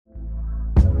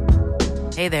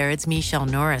Hey there, it's Michelle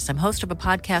Norris. I'm host of a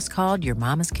podcast called Your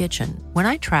Mama's Kitchen. When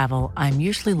I travel, I'm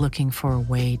usually looking for a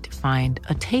way to find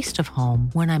a taste of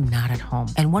home when I'm not at home.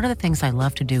 And one of the things I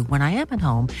love to do when I am at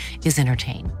home is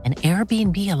entertain. And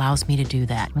Airbnb allows me to do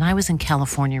that. When I was in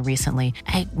California recently,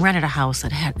 I rented a house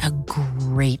that had a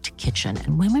great kitchen.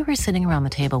 And when we were sitting around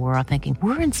the table, we were all thinking,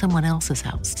 we're in someone else's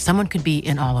house. Someone could be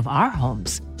in all of our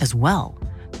homes as well.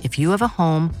 If you have a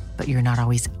home, but you're not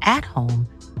always at home,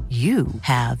 you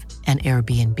have an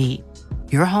Airbnb.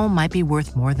 Your home might be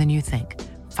worth more than you think.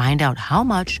 Find out how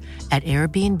much at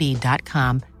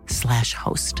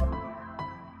airbnb.com/host.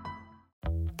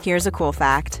 Here's a cool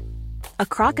fact. A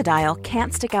crocodile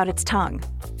can't stick out its tongue.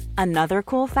 Another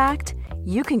cool fact,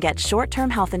 you can get short-term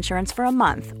health insurance for a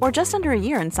month or just under a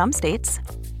year in some states.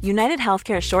 United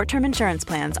Healthcare short-term insurance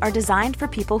plans are designed for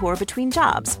people who are between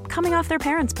jobs, coming off their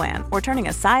parents' plan, or turning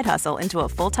a side hustle into a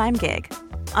full-time gig.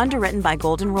 Underwritten by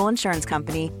Golden Rule Insurance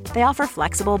Company, they offer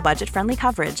flexible, budget-friendly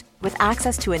coverage with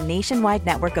access to a nationwide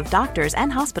network of doctors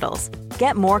and hospitals.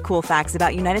 Get more cool facts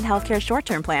about United Healthcare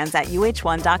short-term plans at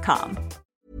uh1.com.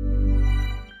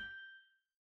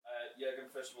 Jurgen,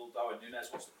 first of all, Darwin Núñez,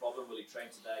 what's the problem? Will he train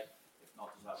today? If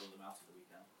not, does that rule him out of the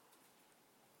weekend?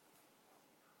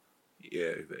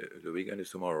 Yeah, the weekend is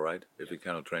tomorrow, right? If he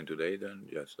cannot train today, then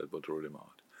yes, that would rule him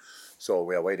out. So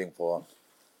we are waiting for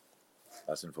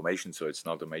last information, so it's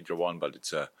not a major one, but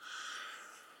it's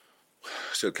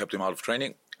still kept him out of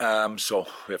training. So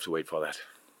we have to wait for that.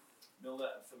 Milner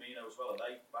and Firmino as well, are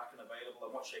they back and available?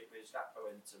 And what shape is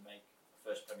Gakpo in to make a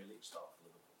first Premier League start for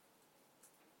Liverpool?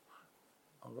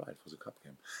 All right, for the cup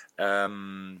game.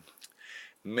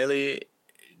 Millie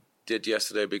did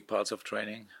yesterday big parts of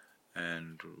training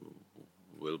and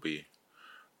will be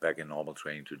back in normal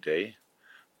training today.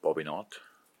 Bobby not.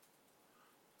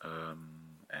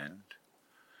 And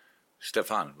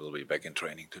Stefan will be back in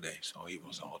training today. So he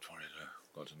was out for it.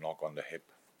 Got a knock on the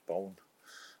hip bone,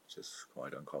 which is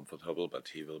quite uncomfortable, but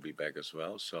he will be back as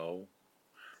well. So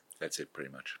that's it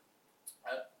pretty much.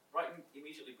 Brighton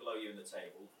immediately below you in the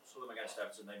table. Saw them against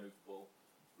Everton, they moved the ball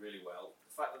really well.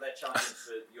 The fact that they're challenging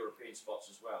for European spots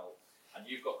as well, and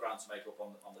you've got ground to make up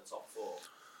on the top four,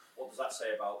 what does that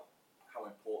say about how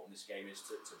important this game is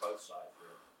to both sides,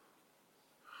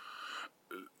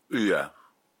 really? Yeah,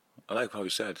 I like how you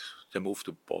said they moved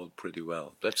the ball pretty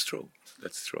well. That's true.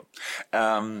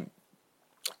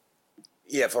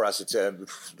 Yeah, for us, it's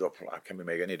can we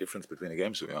make any difference between the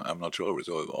games? I'm not sure.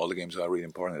 So all the games are really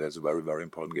important. That's a very, very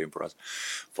important game for us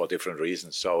for different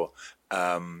reasons. So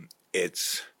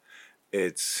it's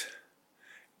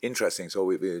interesting. So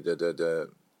the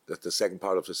second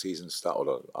part of the season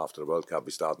after the World Cup,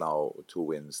 we start now 2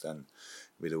 wins, then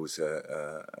we lose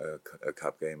a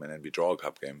cup game, and then we draw a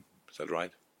cup game. Is that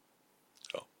right?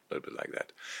 So a little bit like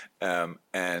that.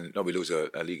 And no, we lose a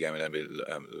league game, and then we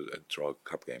draw a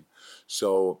cup game.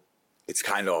 So it's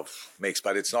kind of mixed,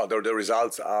 but it's not. The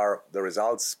results are the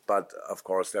results, but of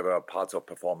course there were parts of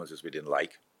performances we didn't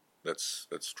like. That's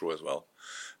true as well.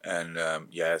 And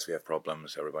yes, we have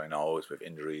problems. Everybody knows with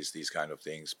injuries, these kind of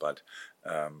things. But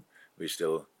we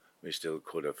still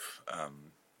could have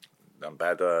done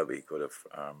better. We could have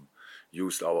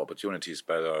used our opportunities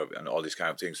better, and all these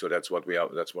kind of things. So that's what we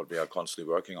are constantly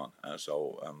working on.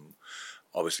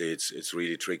 Obviously, it's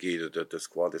really tricky. The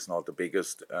squad is not the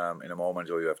biggest in a moment,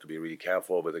 so you have to be really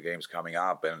careful with the games coming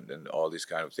up and all these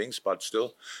kind of things. But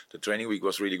still, the training week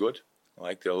was really good. I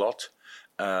liked it a lot.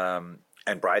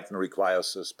 And Brighton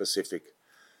requires a specific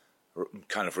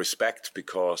kind of respect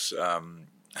because I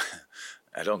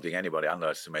don't think anybody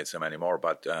underestimates them anymore.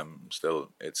 But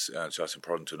still, it's just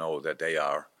important to know that they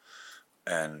are.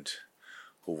 And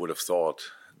who would have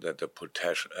thought that the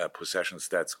possession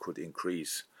stats could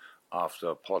increase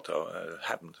after Potter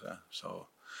happened? So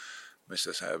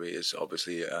Mr. Serbi is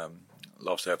obviously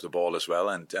loves to have the ball as well,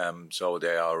 and so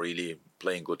they are really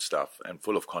playing good stuff and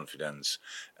full of confidence.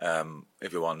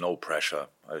 If you want no pressure,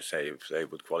 I would say if they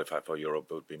would qualify for Europe,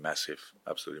 it would be massive,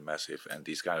 absolutely massive, and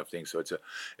these kind of things. So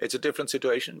it's a different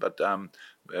situation, but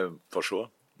for sure.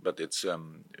 But it's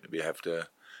we have the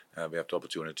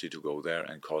opportunity to go there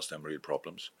and cause them real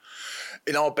problems.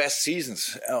 In our best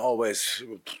seasons, always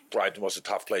Brighton was a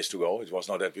tough place to go. It was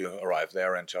not that we arrived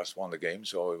there and just won the game.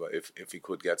 So if we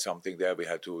could get something there, we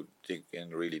had to dig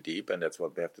in really deep, and that's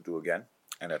what we have to do again,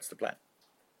 and that's the plan.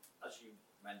 As you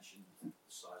mentioned, the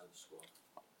size of the squad,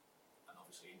 and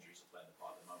obviously injuries are playing a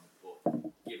part at the moment, but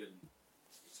given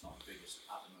it's not the biggest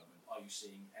at the moment, are you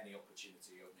seeing any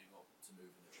opportunity opening up to move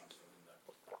in the transfer window?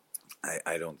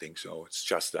 I don't think so. It's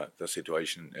just the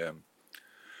situation.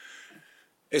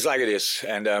 It's like it is,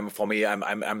 and for me,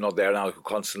 I'm not there now to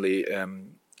constantly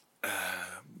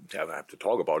I have to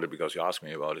talk about it because you asked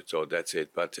me about it, so that's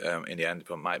it. But in the end,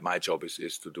 my job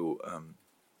is to do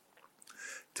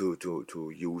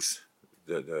to use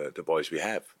the boys we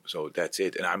have. So that's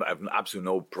it. And I have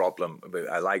absolutely no problem.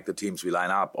 I like the teams we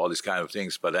line up, all these kind of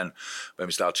things. But then when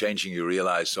we start changing, you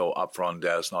realize so up front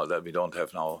there's not that we don't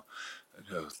have now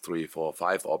 3, 4,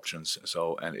 5 options.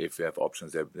 So, and if we have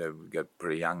options, they get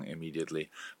pretty young immediately,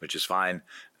 which is fine.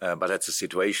 But that's a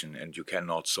situation, and you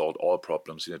cannot solve all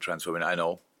problems in a transfer window. I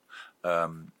know.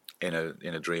 In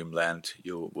a dreamland,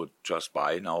 you would just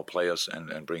buy now players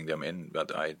and bring them in,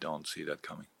 but I don't see that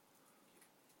coming.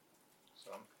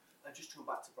 So, just to come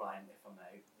back to Brighton, if I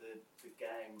may, the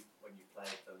game when you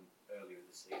played them earlier in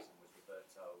the season was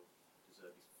Roberto De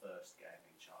Zerbi's first game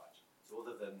in charge. So,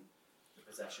 other than the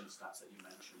possession stats that you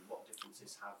mentioned, what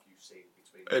differences have you seen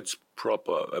between them? It's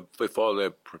proper. Before they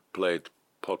played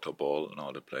Potter ball,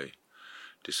 now they play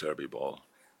De Zerbi ball.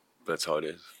 That's how it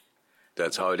is.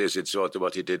 That's how it is. It's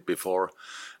what he did before.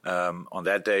 On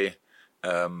that day,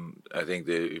 I think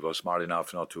he was smart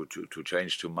enough not to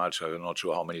change too much. I'm not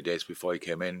sure how many days before he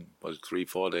came in. Was it 3,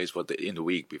 4 days? But in the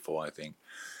week before, I think.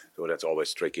 So that's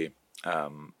always tricky.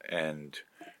 And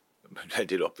they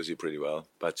did obviously pretty well.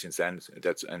 But since then,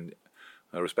 and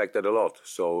I respect that a lot.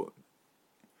 So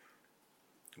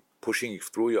pushing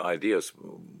through your ideas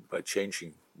by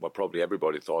changing what probably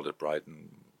everybody thought at Brighton,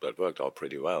 that worked out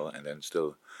pretty well, and then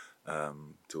still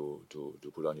to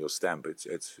put on your stamp, it's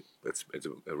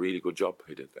a really good job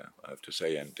he did there, I have to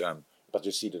say. And but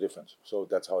you see the difference. So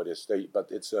that's how it is.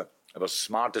 But it was a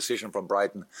smart decision from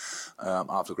Brighton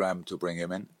after Graham to bring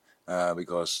him in.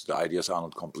 Because the ideas are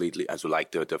not completely, as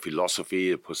like the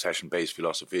philosophy, the possession-based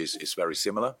philosophy is very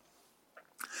similar.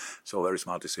 So very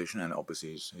smart decision, and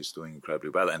obviously he's doing incredibly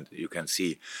well. And you can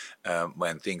see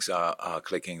when things are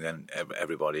clicking, then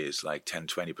everybody is like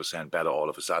 10-20% better all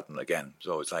of a sudden again.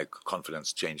 So it's like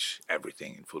confidence change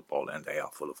everything in football, and they are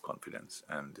full of confidence.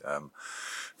 And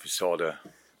if you saw the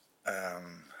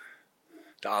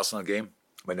Arsenal game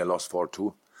when they lost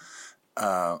 4-2,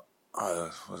 it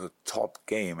was a top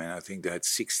game, and I think they had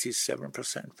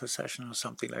 67% possession or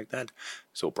something like that.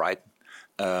 So Brighton.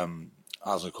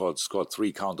 Arsenal scored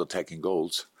 3 counter-attacking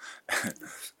goals.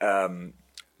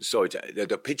 So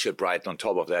the pitch at Brighton on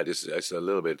top of that is a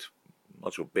little bit,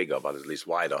 not so bigger, but at least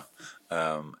wider.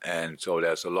 And so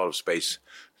there's a lot of space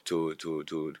to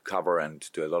cover, and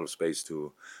a lot of space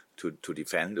to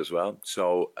defend as well.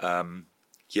 So,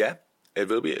 it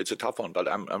will be. It's a tough one, but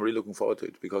I'm really looking forward to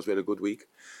it because we had a good week.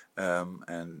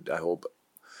 And I hope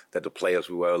that the players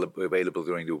who were available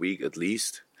during the week at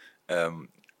least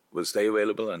will stay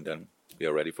available, and then we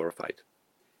are ready for a fight.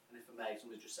 And if I may,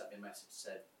 somebody just sent me a message,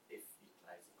 said if he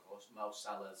plays, of course, Mo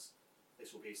Salah's,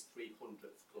 this will be his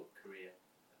 300th club career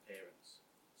appearance.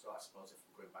 So I suppose if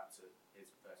we're going back to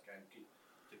his first game,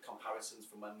 the comparisons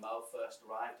from when Mo first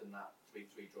arrived and that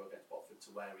 3-3 draw against Watford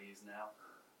to where he is now.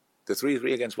 The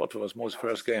 3-3 against Watford was Mo's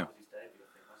first game. That was his debut, I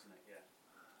think, wasn't it?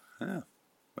 Yeah.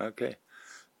 Okay.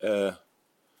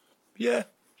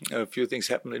 A few things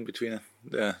happened in between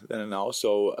then and now.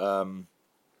 So, oh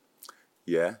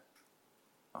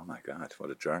my God,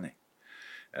 what a journey.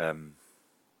 I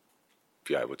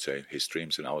would say his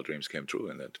dreams and our dreams came true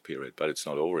in that period, but it's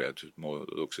not over yet. Mo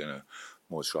looks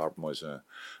more sharp, more is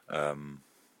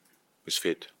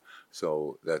fit.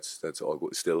 So that's all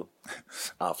good still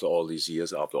after all these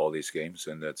years, after all these games,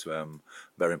 and that's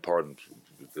very important.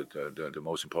 The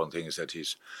most important thing is that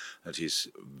he's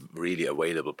really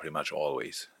available pretty much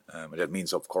always. That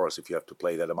means, of course, if you have to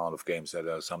play that amount of games,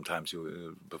 that sometimes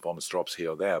your performance drops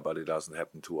here or there, but it doesn't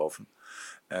happen too often.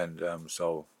 And I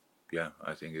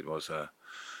think it was a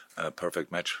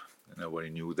perfect match. Nobody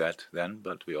knew that then,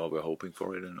 but we all were hoping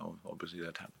for it, and obviously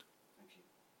that happened.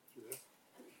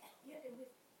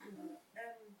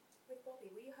 With Bobby,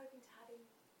 were you hoping to have him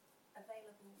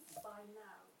available by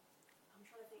now? I'm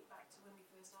trying to think back to when we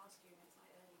first asked you, and it's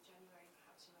like early January,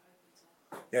 perhaps you were hoping to start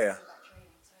that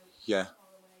training. So how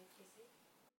far away is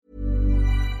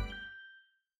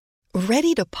he?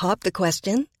 Ready to pop the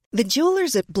question? The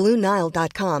jewelers at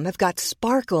BlueNile.com have got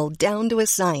sparkle down to a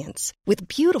science with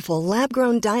beautiful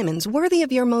lab-grown diamonds worthy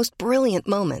of your most brilliant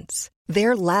moments.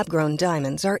 Their lab-grown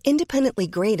diamonds are independently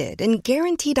graded and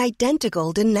guaranteed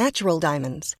identical to natural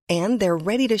diamonds, and they're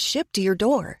ready to ship to your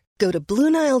door. Go to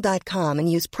BlueNile.com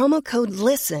and use promo code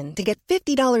LISTEN to get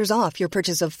 $50 off your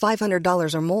purchase of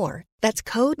 $500 or more. That's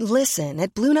code LISTEN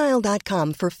at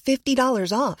BlueNile.com for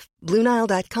 $50 off.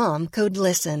 BlueNile.com, code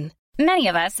LISTEN. Many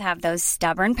of us have those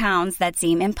stubborn pounds that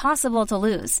seem impossible to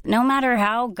lose, no matter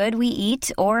how good we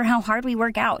eat or how hard we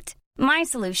work out. My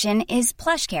solution is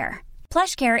PlushCare.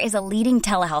 PlushCare is a leading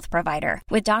telehealth provider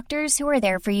with doctors who are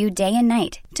there for you day and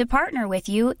night to partner with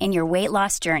you in your weight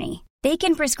loss journey. They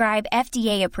can prescribe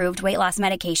FDA-approved weight loss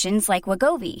medications like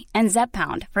Wegovy and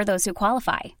Zepbound for those who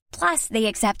qualify. Plus, they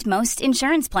accept most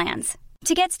insurance plans.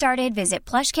 To get started, visit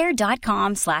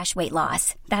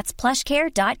plushcare.com/weightloss. That's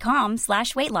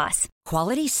plushcare.com/weightloss.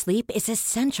 Quality sleep is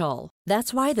essential.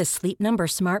 That's why the Sleep Number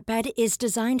Smart Bed is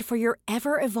designed for your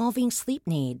ever-evolving sleep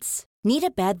needs. Need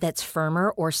a bed that's firmer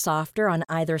or softer on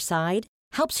either side?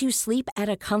 Helps you sleep at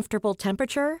a comfortable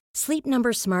temperature? Sleep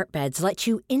Number Smart Beds let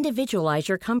you individualize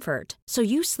your comfort so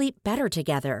you sleep better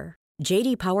together.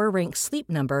 J.D. Power ranks Sleep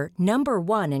Number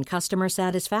 #1 in customer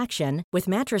satisfaction with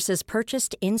mattresses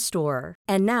purchased in-store.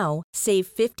 And now, save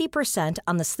 50%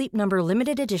 on the Sleep Number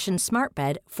Limited Edition Smart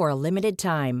Bed for a limited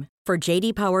time. For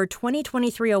J.D. Power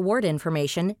 2023 award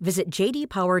information, visit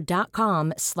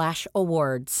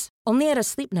jdpower.com/awards. Only at a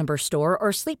Sleep Number store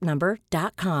or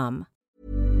sleepnumber.com.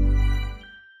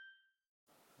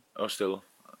 Oh, still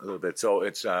a little bit. So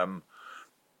it's in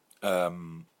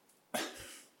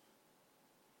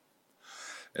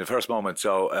the first moment,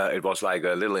 so it was like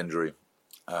a little injury,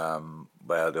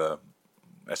 where the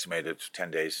estimated 10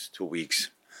 days, 2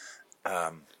 weeks.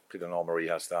 Pretty normal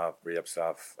rehab staff,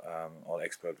 all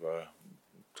experts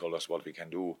told us what we can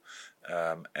do,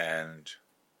 and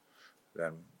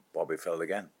then Bobby felt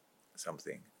again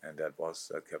something, and that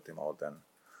kept him out then,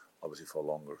 obviously for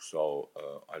longer. So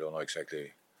I don't know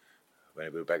exactly when he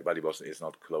will be back, but he's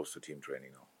not close to team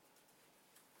training now.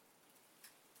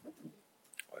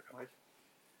 Welcome.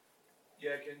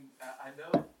 Yeah, again, I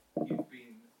know you've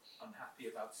been unhappy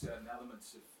about certain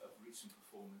elements of recent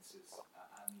performances,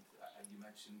 and you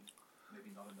mentioned maybe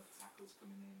not enough tackles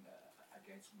coming in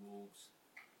against Wolves.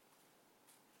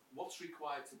 What's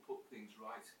required to put things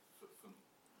right from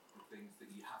the things that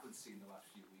you haven't seen the last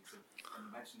few weeks? And you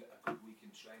mentioned a good week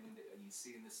in training. Are you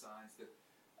seeing the signs that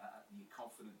you're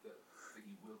confident that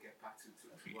you will get back to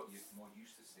what you're more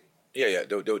used to seeing? Yeah.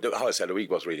 How I said, the week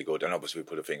was really good, and obviously we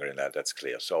put a finger in that. That's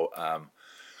clear. So, I'm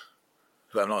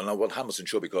not 100%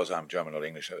 sure because I'm German or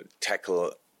English.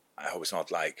 Tackle, I hope it's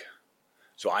not like.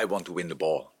 So I want to win the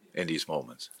ball in these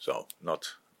moments. So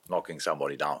not knocking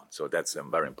somebody down. So that's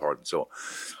very important. So,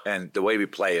 and the way we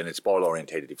play, and it's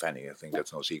ball-orientated defending. I think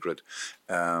that's no secret.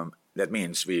 That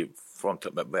means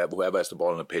whoever has the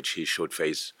ball on the pitch, he should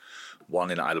face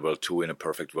one in ideal world, two in a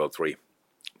perfect world, three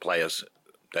players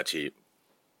that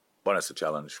one has to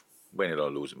challenge, win it or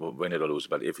lose.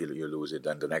 But if you lose it,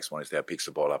 then the next one is there, picks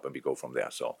the ball up, and we go from there.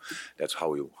 So that's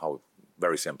how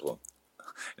very simple.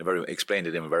 Explained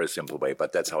it in a very simple way,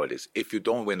 but that's how it is. If you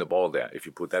don't win the ball there, if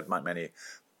you put that much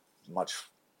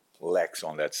legs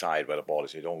on that side where the ball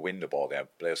is, you don't win the ball there,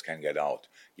 players can get out.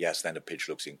 Yes, then the pitch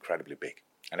looks incredibly big.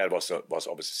 And that was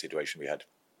obviously a situation we had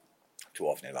too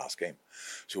often in the last game.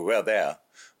 So we were there,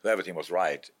 so everything was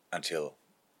right until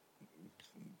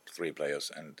 3 players,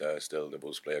 and still the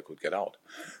Wolves player could get out.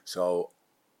 So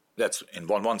that's in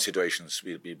one situations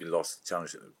we lost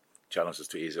challenges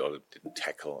too easy or didn't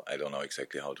tackle. I don't know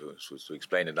exactly how to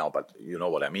explain it now, but you know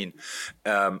what I mean.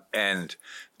 And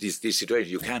these situations,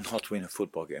 you cannot win a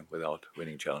football game without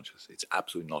winning challenges. It's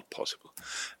absolutely not possible.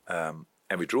 And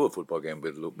we drew a football game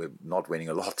with not winning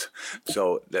a lot.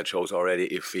 So that shows already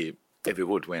if we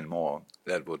would win more,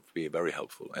 that would be very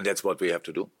helpful. And that's what we have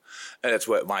to do. And that's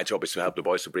what my job is, to help the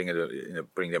boys to bring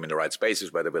them in the right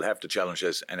spaces where they will have the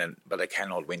challenges. But I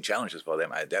cannot win challenges for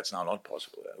them. That's now not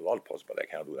possible. A lot possible, but I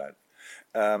cannot do that.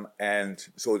 And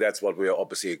so that's what we are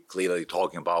obviously clearly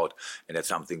talking about. And that's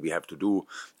something we have to do.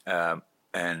 And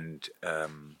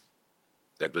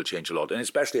that will change a lot. And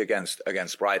especially against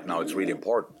Brighton now, it's really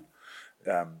important.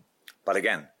 But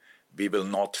again, we will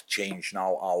not change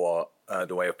now our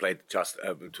the way of play just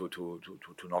to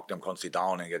knock them constantly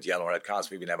down and get yellow or red cards.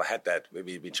 We never had that.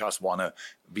 We just wanna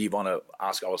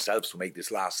ask ourselves to make this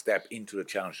last step into the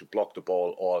challenge, to block the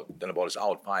ball, or then the ball is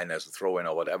out, fine, as a throw in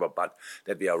or whatever. But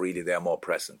that we are really there more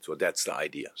present. So that's the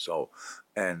idea. So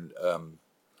and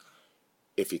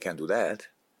if we can do that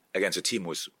against a team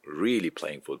who's really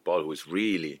playing football, who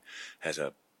really has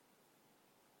a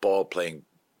ball playing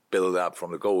build up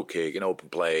from the goal kick and open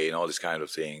play and all these kind of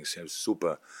things. It was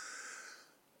super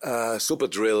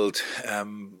drilled,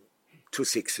 2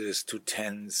 6s, 2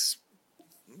 10s.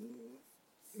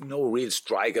 No real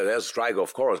striker. There's a striker,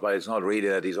 of course, but it's not really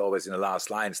that he's always in the last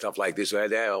line, stuff like this.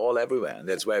 They're all everywhere, and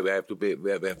that's where we have to be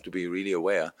really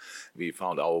aware. We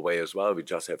found our way as well. We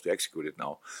just have to execute it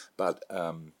now. But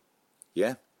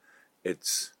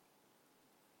it's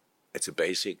a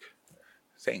basic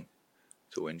thing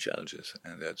to win challenges,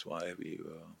 and that's why we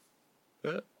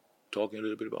talking a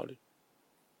little bit about it.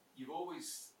 You've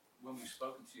always when we've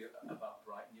spoken to you about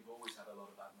Brighton, you've always had a lot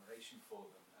of admiration for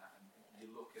them, and you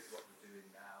look at what they're doing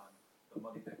now and the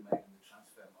money they've made in the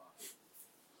transfer market.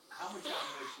 How much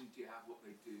admiration do you have what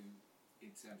they do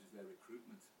in terms of their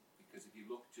recruitment? Because if you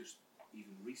look just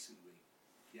even recently,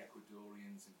 the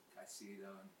Ecuadorians and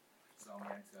Caicedo and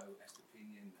Sarmiento,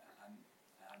 Estepinian, and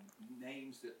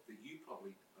names that you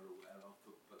probably are aware of,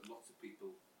 but lots of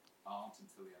people aren't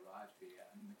until they arrived here.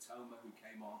 And Matoma, who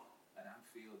came on at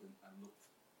Anfield and looked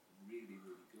really,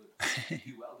 really good. They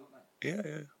do well, don't they?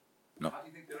 Yeah. No. How do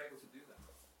you think they're able to do that?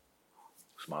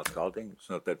 Smart scouting. It's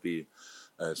not that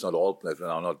it's not all players.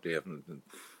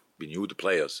 We knew the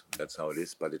players. That's how it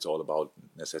is. But it's all about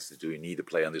necessity. Do you need a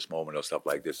player in this moment or stuff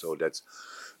like this? So that's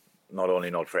not only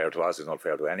not fair to us, it's not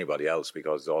fair to anybody else,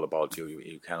 because it's all about you.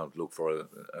 You cannot look for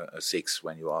a six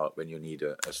when you need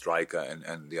a striker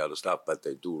and the other stuff. But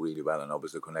they do really well, and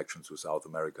obviously the connections to South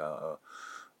America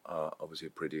are obviously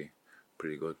pretty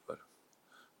good. But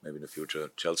maybe in the future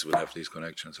Chelsea will have these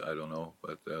connections. I don't know.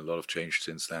 But a lot have changed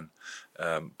since then.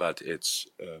 But it's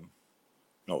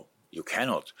no, you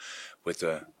cannot with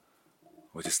the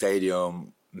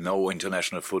stadium. No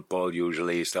international football,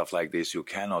 usually stuff like this, you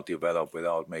cannot develop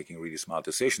without making really smart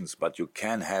decisions. But you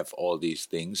can have all these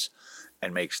things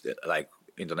and make like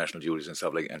international duties and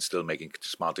stuff like, and still making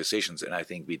smart decisions. And I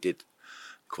think we did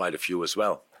quite a few as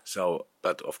well. So,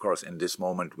 but of course, in this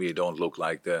moment, we don't look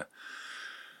like the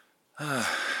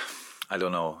I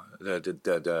don't know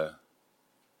the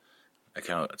I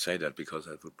cannot say that because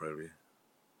that would probably.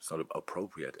 It's not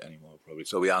appropriate anymore, probably.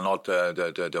 So we are not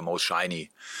the most shiny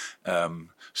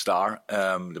star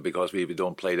because we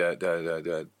don't play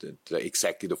the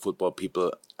exactly the football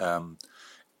people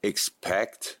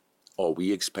expect, or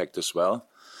we expect as well.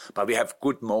 But we have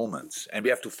good moments, and we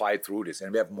have to fight through this.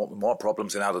 And we have more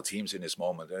problems than other teams in this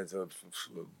moment.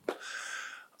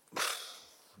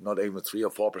 Not even 3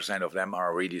 or 4% of them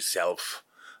are really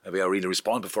we are really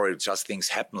responsible for it. Just things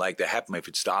happen like they happen. If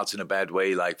it starts in a bad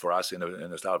way, like for us in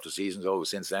the start of the season, so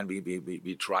since then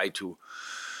we try to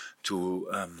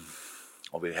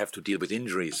or we have to deal with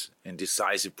injuries in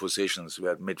decisive positions. We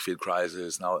have midfield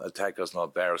crisis now, attackers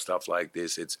not there, stuff like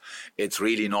this. It's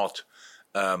really not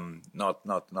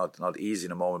easy in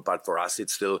the moment, but for us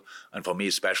it's still, and for me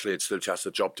especially, it's still just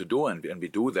a job to do, and we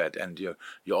do that. And you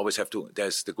always have to.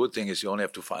 There's the good thing is you only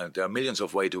have to find. There are millions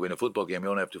of ways to win a football game.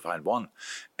 You only have to find one,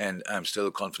 and I'm still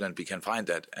confident we can find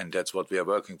that, and that's what we are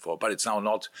working for. But it's now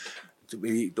not.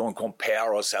 We don't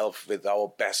compare ourselves with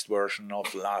our best version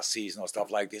of last season or stuff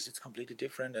like this. It's completely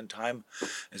different, and time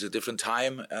is a different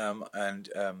time, and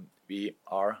we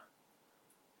are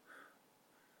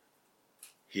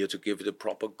here to give it a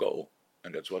proper go,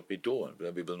 and that's what we do, and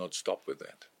we will not stop with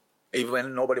that. Even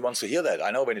when nobody wants to hear that.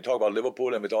 I know when you talk about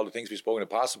Liverpool and with all the things we spoke in the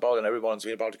past about, and everyone's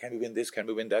talking about, can we win this, can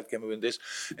we win that, can we win this?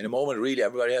 In the moment, really,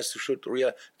 everybody has to shoot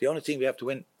real. The only thing we have to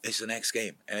win is the next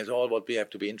game, and it's all what we have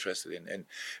to be interested in. And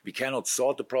we cannot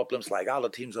sort the problems like other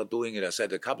teams are doing it. I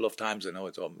said a couple of times, I know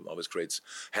it always creates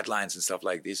headlines and stuff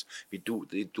like this. We do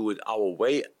it our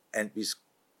way, and we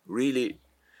really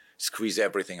squeeze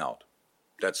everything out.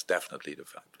 That's definitely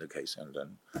the case, and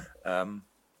then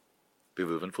we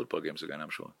will win football games again, I'm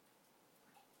sure.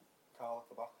 Carl at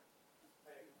the back.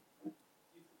 You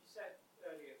said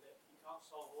earlier that you can't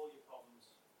solve all your problems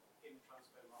in the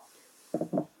transfer market.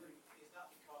 Is that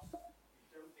because you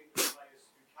don't think the players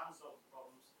who can solve the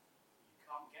problems, you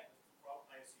can't get the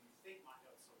players who you think might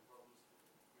be able to solve the problems?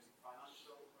 Or is it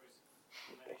financial, or is it a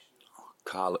combination of...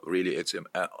 Carl, really, it's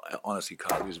honestly,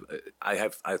 Carl. I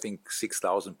think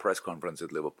 6,000 press conferences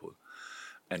at Liverpool,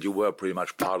 and you were pretty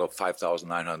much part of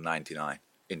 5,999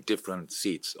 in different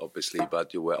seats, obviously,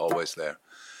 but you were always there.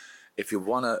 If you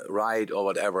want to write or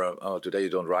whatever, today you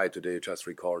don't write, today you just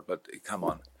record. But come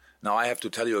on, now I have to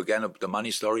tell you again the money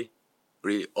story.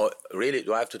 Really, really,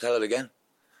 do I have to tell it again?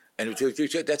 And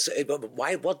that's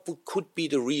why. What could be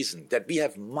the reason that we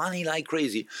have money like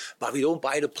crazy, but we don't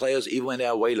buy the players even when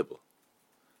they're available?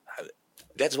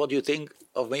 That's what you think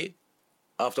of me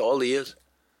after all the years?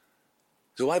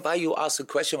 So why you ask a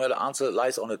question where the answer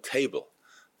lies on a table?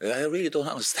 I really don't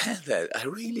understand that. I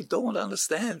really don't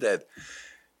understand that.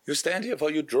 You stand here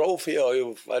you drove here,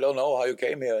 or I don't know how you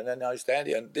came here, and then now you stand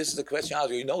here, and this is the question I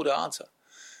ask you. You know the answer.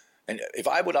 And if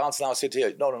I would answer now, sit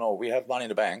here, no, we have money in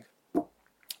the bank,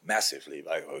 massively.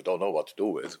 I don't know what to do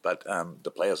with, but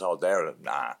the players out there,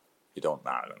 we don't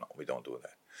do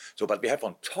that. So, but we have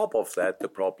on top of that the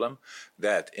problem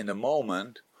that in the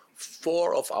moment,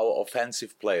 4 of our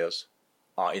offensive players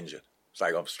are injured. It's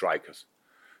like strikers.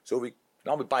 So we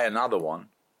buy another one,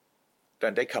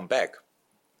 then they come back.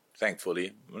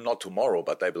 Thankfully, not tomorrow,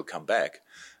 but they will come back.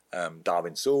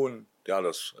 Darwin soon, the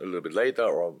others a little bit later,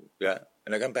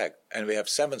 and I come back. And we have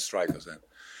 7 strikers then.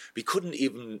 We couldn't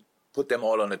even put them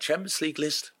all on a Champions League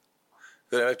list.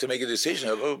 They have to make a decision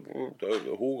of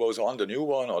who goes on, the new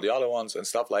one or the other ones and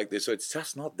stuff like this. So it's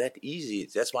just not that easy.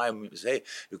 That's why I say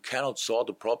you cannot solve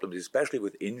the problem, especially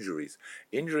with injuries.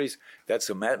 Injuries, that's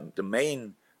the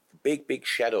main big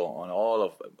shadow on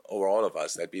over all of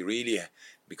us, that we really,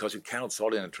 because you cannot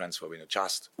solve it in a transfer window.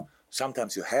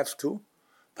 Sometimes you have to,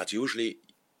 but usually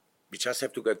we just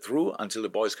have to get through until the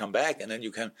boys come back, and then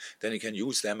you can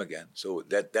use them again. So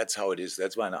that's how it is.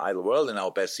 That's why in the ideal world, in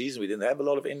our best season, we didn't have a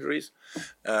lot of injuries,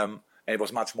 and it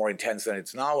was much more intense than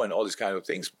it's now, and all these kind of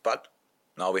things. But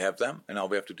now we have them, and now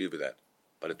we have to deal with that.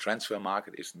 But the transfer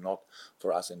market is not,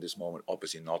 for us in this moment,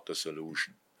 obviously not the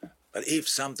solution. But if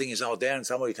something is out there and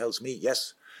somebody tells me,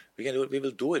 yes, we can do it, we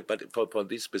will do it. But for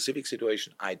this specific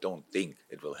situation, I don't think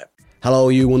it will happen. Hello,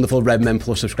 you wonderful Red Men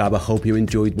Plus subscriber. Hope you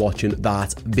enjoyed watching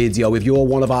that video. If you're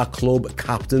one of our club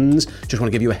captains, just want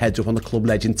to give you a heads up on the Club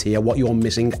Legend tier, what you're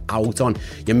missing out on.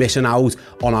 You're missing out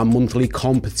on our monthly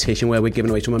competition where we're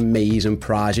giving away some amazing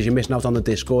prizes. You're missing out on the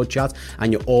Discord chat,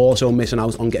 and you're also missing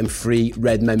out on getting free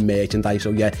Red Men merchandise.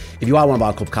 So yeah, if you are one of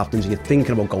our club captains and you're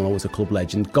thinking about going over to Club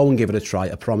Legend, go and give it a try.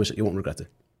 I promise that you won't regret it.